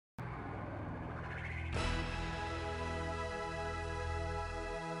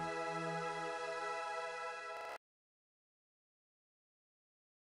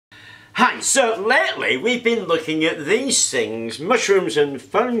Hi, so lately we've been looking at these things, mushrooms and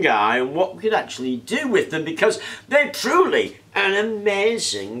fungi, and what we could actually do with them because they're truly an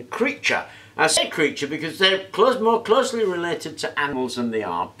amazing creature. I say creature because they're more closely related to animals than they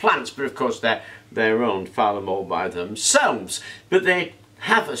are plants, but of course they're owned far more by themselves. But they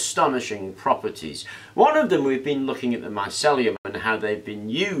have astonishing properties. One of them, we've been looking at the mycelium and how they've been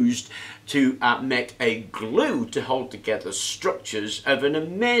used to make a glue to hold together structures of an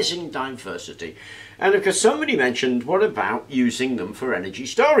amazing diversity. And of course somebody mentioned, what about using them for energy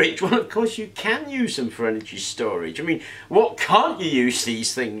storage? Well, of course you can use them for energy storage. I mean, what can't you use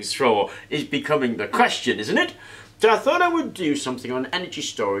these things for is becoming the question, isn't it? So I thought I would do something on energy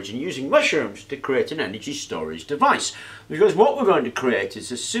storage and using mushrooms to create an energy storage device. Because what we're going to create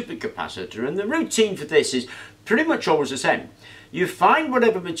is a supercapacitor, and the routine for this is pretty much always the same. You find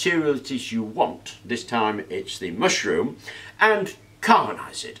whatever material it is you want, this time it's the mushroom, and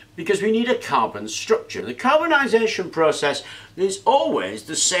carbonize it, because we need a carbon structure. The carbonization process is always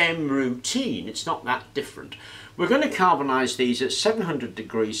the same routine, it's not that different. We're going to carbonize these at 700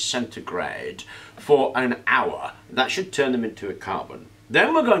 degrees centigrade for an hour. That should turn them into a carbon.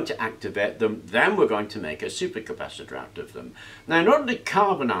 Then we're going to activate them, then we're going to make a supercapacitor out of them. Now, in order to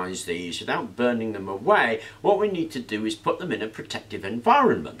carbonize these without burning them away, what we need to do is put them in a protective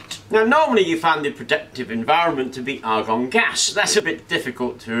environment. Now, normally you find the protective environment to be argon gas. That's a bit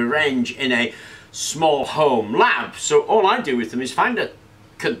difficult to arrange in a small home lab, so all I do with them is find a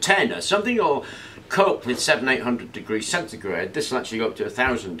container, something that'll cope with 700-800 degrees centigrade. This will actually go up to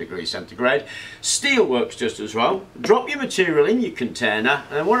 1000 degrees centigrade. Steel works just as well. Drop your material in your container,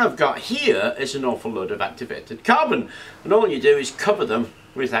 and what I've got here is an awful load of activated carbon, and all you do is cover them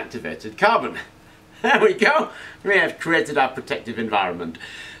with activated carbon. There we go. We have created our protective environment.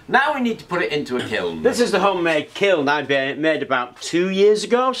 Now we need to put it into a kiln. This is the homemade kiln I made about 2 years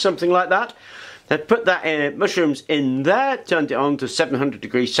ago, something like that. I put that mushrooms in there, turned it on to 700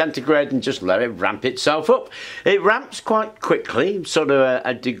 degrees centigrade and just let it ramp itself up. It ramps quite quickly, sort of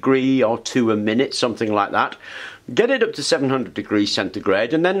a degree or two a minute, something like that. Get it up to 700 degrees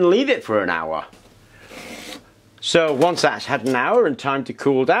centigrade and then leave it for an hour. So once that's had an hour and time to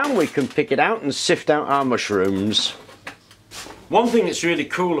cool down, we can pick it out and sift out our mushrooms. One thing that's really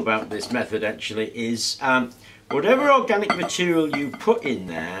cool about this method actually is whatever organic material you put in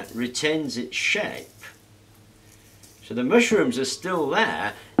there retains its shape. So the mushrooms are still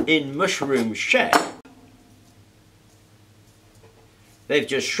there in mushroom shape. They've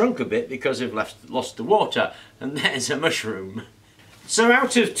just shrunk a bit because they've lost the water, and there's a mushroom. So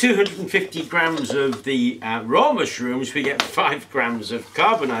out of 250 grams of the raw mushrooms, we get 5 grams of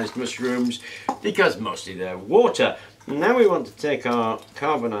carbonized mushrooms because mostly they're water. Now we want to take our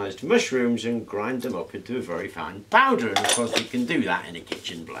carbonized mushrooms and grind them up into a very fine powder, and of course we can do that in a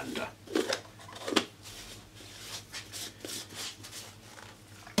kitchen blender.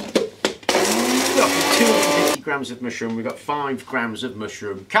 We've got 250 grams of mushroom, we've got 5 grams of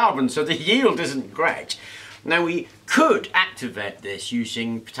mushroom carbon, so the yield isn't great. Now we could activate this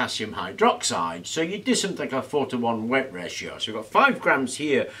using potassium hydroxide, so you do something like a 4:1 weight ratio. So we've got 5 grams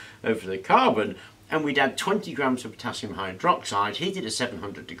here over the carbon, and we'd add 20 grams of potassium hydroxide, heated at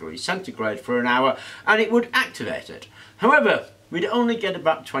 700 degrees centigrade for an hour, and it would activate it. However, we'd only get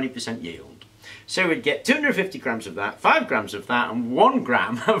about 20% yield. So we'd get 250 grams of that, 5 grams of that, and 1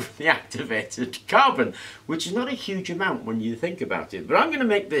 gram of the activated carbon, which is not a huge amount when you think about it. But I'm going to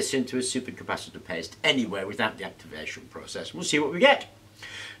make this into a supercapacitor paste anyway without the activation process. We'll see what we get.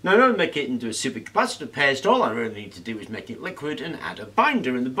 Now, in order to make it into a supercapacitor paste, all I really need to do is make it liquid and add a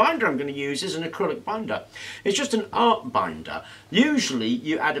binder. And the binder I'm going to use is an acrylic binder. It's just an art binder. Usually,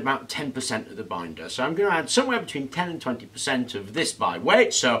 you add about 10% of the binder. So I'm going to add somewhere between 10 and 20% of this by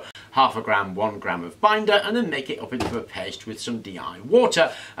weight. So half a gram, 1 gram of binder, and then make it up into a paste with some DI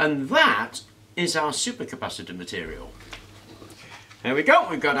water. And that is our supercapacitor material. There we go.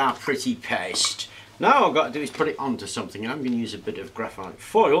 We've got our pretty paste. Now all I've got to do is put it onto something. I'm going to use a bit of graphite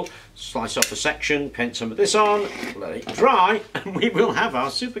foil, slice off a section, paint some of this on, let it dry, and we will have our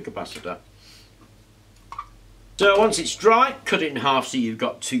supercapacitor. So once it's dry, cut it in half so you've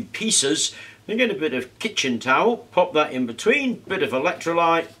got 2 pieces. Then get a bit of kitchen towel, pop that in between, bit of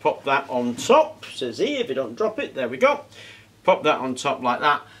electrolyte, pop that on top. Says here, if you don't drop it, there we go. Pop that on top like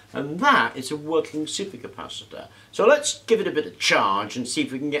that, and that is a working supercapacitor. So let's give it a bit of charge and see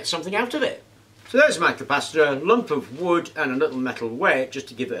if we can get something out of it. So there's my capacitor, a lump of wood and a little metal weight just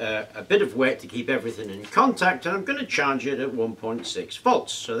to give it a bit of weight to keep everything in contact, and I'm going to charge it at 1.6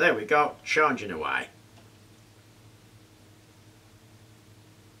 volts. So there we go, charging away.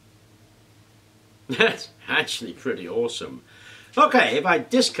 That's actually pretty awesome. Okay, if I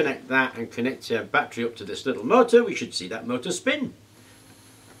disconnect that and connect a battery up to this little motor, we should see that motor spin.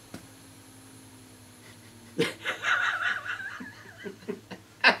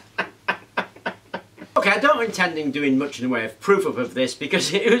 Okay, I don't intend doing much in the way of proof of this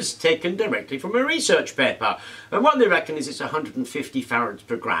because it was taken directly from a research paper. And what they reckon is it's 150 farads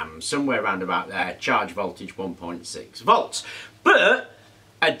per gram, somewhere around about there, charge voltage 1.6 volts. But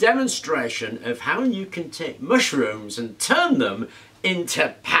a demonstration of how you can take mushrooms and turn them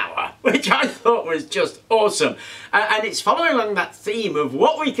into power, which I thought was just awesome. And it's following along that theme of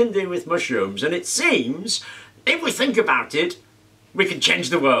what we can do with mushrooms, and it seems, if we think about it, we can change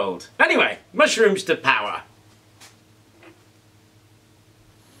the world. Anyway, mushrooms to power.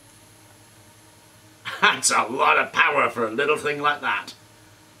 That's a lot of power for a little thing like that.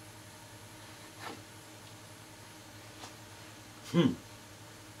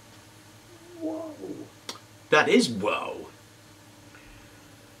 Whoa. That is whoa.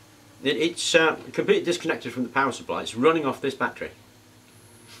 It's completely disconnected from the power supply. It's running off this battery.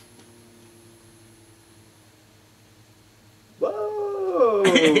 Whoa!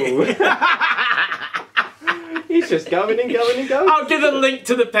 He's just going and going and going. I'll give a link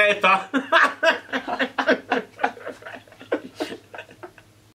to the paper.